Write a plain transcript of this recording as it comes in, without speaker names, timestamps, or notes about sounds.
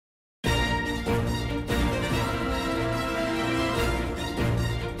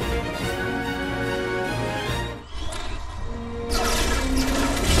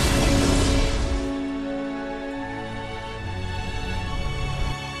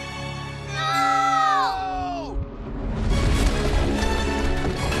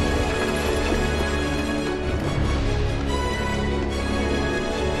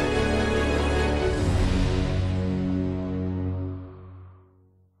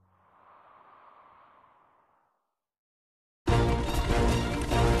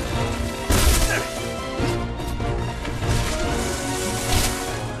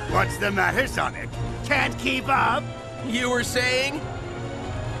What's the matter, Sonic? Can't keep up? You were saying?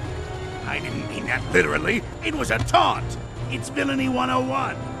 I didn't mean that literally. It was a taunt. It's Villainy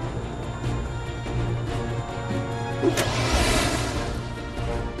 101.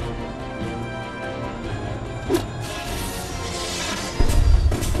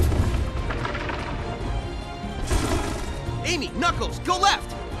 Amy, Knuckles, go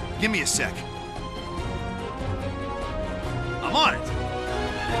left! Give me a sec. I'm on it.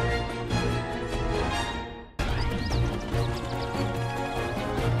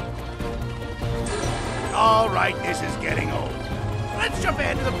 All right, this is getting old. Let's jump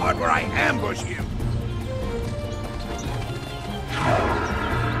ahead to the part where I ambush you.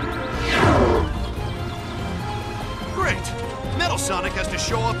 Great. Metal Sonic has to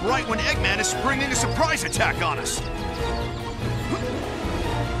show up right when Eggman is springing a surprise attack on us.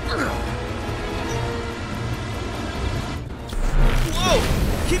 Whoa!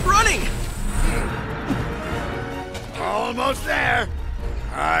 Keep running! Almost there.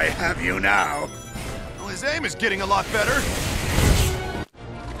 I have you now. Well, his aim is getting a lot better.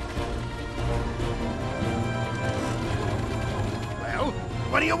 Well,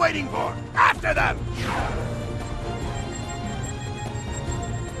 what are you waiting for? After them!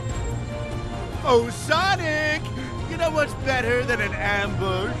 Oh, Sonic! You know what's better than an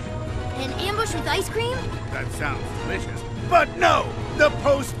ambush? An ambush with ice cream? That sounds delicious. But no! The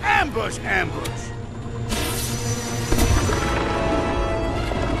post-ambush ambush!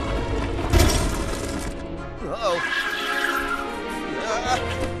 Uh-oh.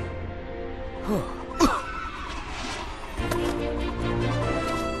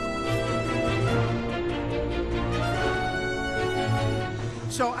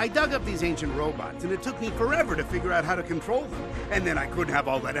 So I dug up these ancient robots, and it took me forever to figure out how to control them. And then I couldn't have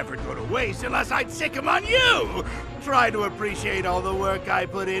all that effort go to waste unless I'd sick them on you! Try to appreciate all the work I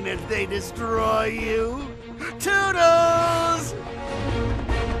put in as they destroy you. Toodles!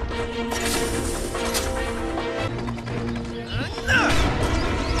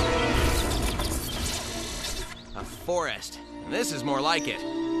 A forest. This is more like it.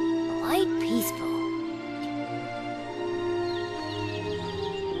 Quite peaceful.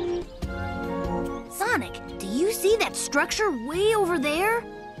 Sonic, do you see that structure way over there?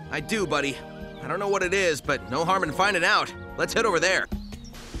 I do, buddy. I don't know what it is, but no harm in finding out. Let's head over there.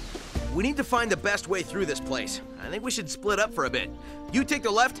 We need to find the best way through this place. I think we should split up for a bit. You take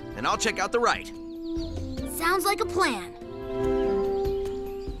the left, and I'll check out the right. Sounds like a plan.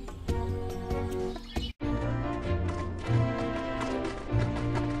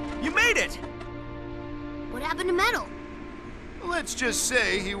 You made it! What happened to Metal? Let's just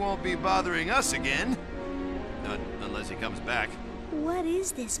say he won't be bothering us again. Unless he comes back. What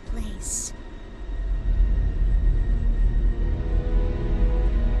is this place?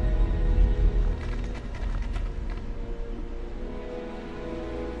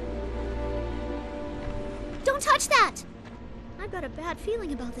 Don't touch that! I've got a bad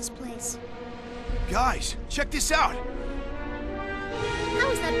feeling about this place. Guys, check this out. How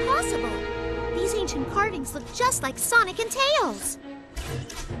is that possible? These ancient carvings look just like Sonic and Tails.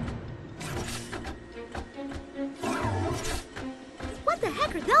 What the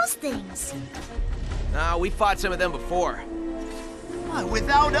heck are those things? We fought some of them before. What,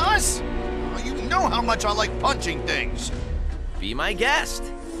 without us? Oh, you know how much I like punching things. Be my guest.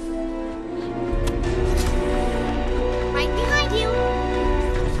 Right behind you.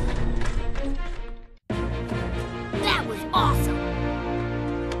 That was awesome.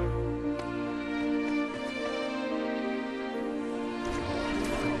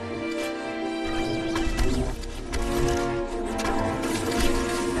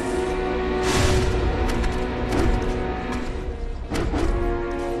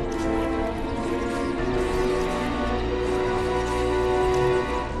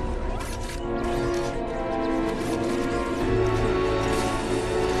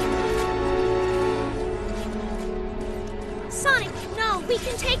 Sonic, no, we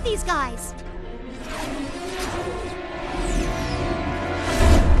can take these guys.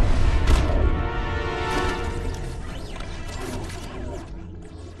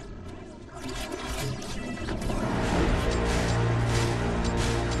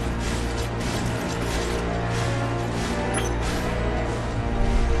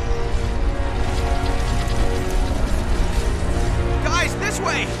 Guys, this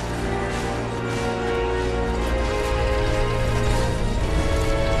way!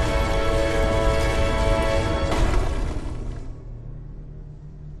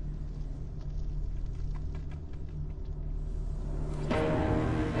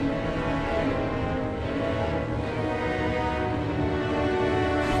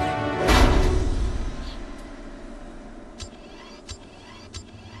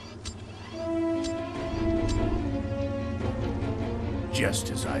 Just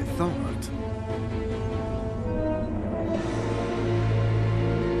as I thought.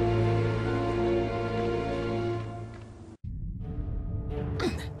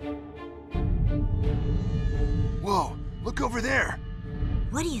 Whoa, look over there.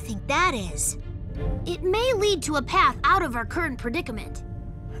 What do you think that is? It may lead to a path out of our current predicament.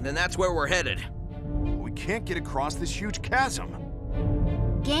 And then that's where we're headed. We can't get across this huge chasm.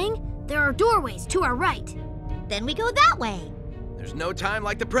 Gang, there are doorways to our right. Then we go that way. There's no time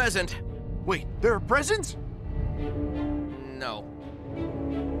like the present. Wait, there are presents? No.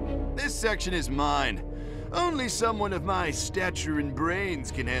 This section is mine. Only someone of my stature and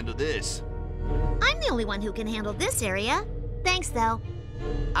brains can handle this. I'm the only one who can handle this area. Thanks, though.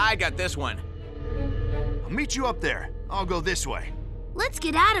 I got this one. I'll meet you up there. I'll go this way. Let's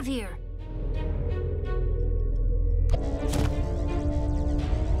get out of here.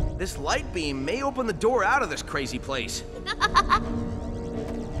 This light beam may open the door out of this crazy place.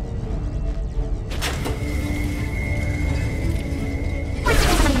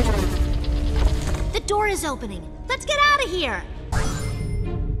 The door is opening. Let's get out of here.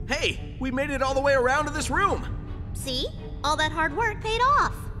 Hey, we made it all the way around to this room. See? All that hard work paid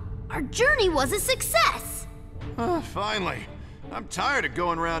off. Our journey was a success. Finally. I'm tired of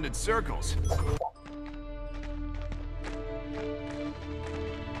going around in circles.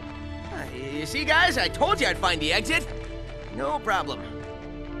 You see, guys, I told you I'd find the exit. No problem.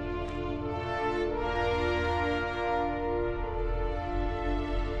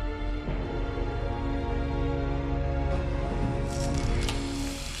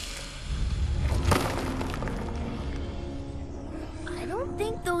 I don't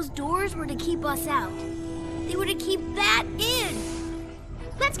think those doors were to keep us out. They were to keep that in.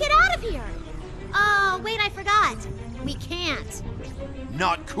 Let's get out of here. Oh, wait, I forgot. We can't.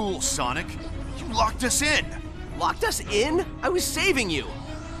 Not cool, Sonic. You locked us in. Locked us in? I was saving you.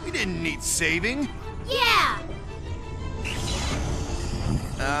 We didn't need saving. Yeah.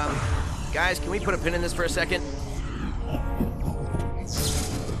 Guys, can we put a pin in this for a second?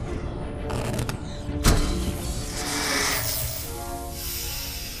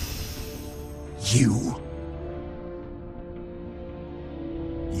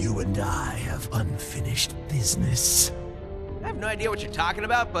 You and I have unfinished business. I have no idea what you're talking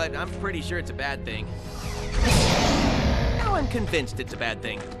about, but I'm pretty sure it's a bad thing. Now I'm convinced it's a bad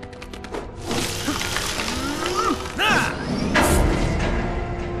thing. Ah!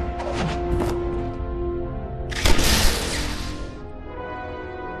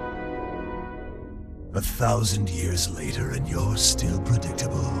 1,000 years later and you're still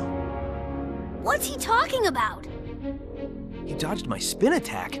predictable. What's he talking about? He dodged my spin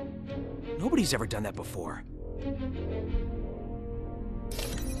attack. Nobody's ever done that before.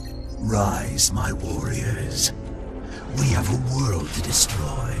 Rise, my warriors. We have a world to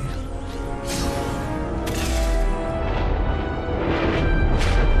destroy.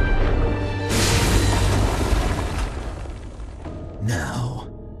 Now,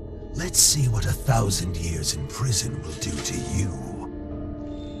 let's see what 1,000 years in prison will do to you.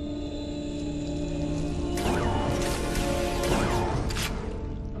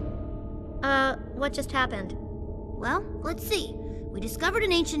 What just happened? Well, let's see. We discovered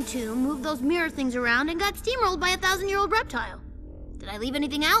an ancient tomb, moved those mirror things around, and got steamrolled by a 1,000-year-old reptile. Did I leave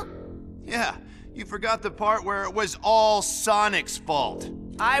anything out? Yeah, you forgot the part where it was all Sonic's fault.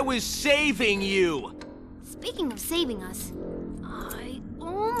 I was saving you! Speaking of saving us, I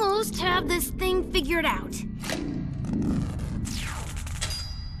almost have this thing figured out.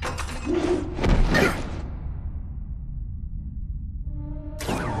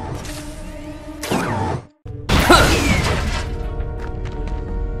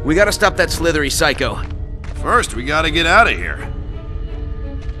 We gotta stop that slithery psycho. First, we gotta get out of here.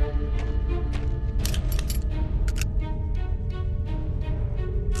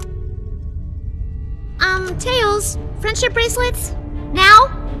 Tails, friendship bracelets? Now?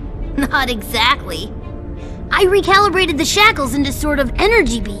 Not exactly. I recalibrated the shackles into sort of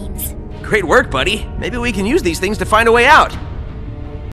energy beams. Great work, buddy. Maybe we can use these things to find a way out.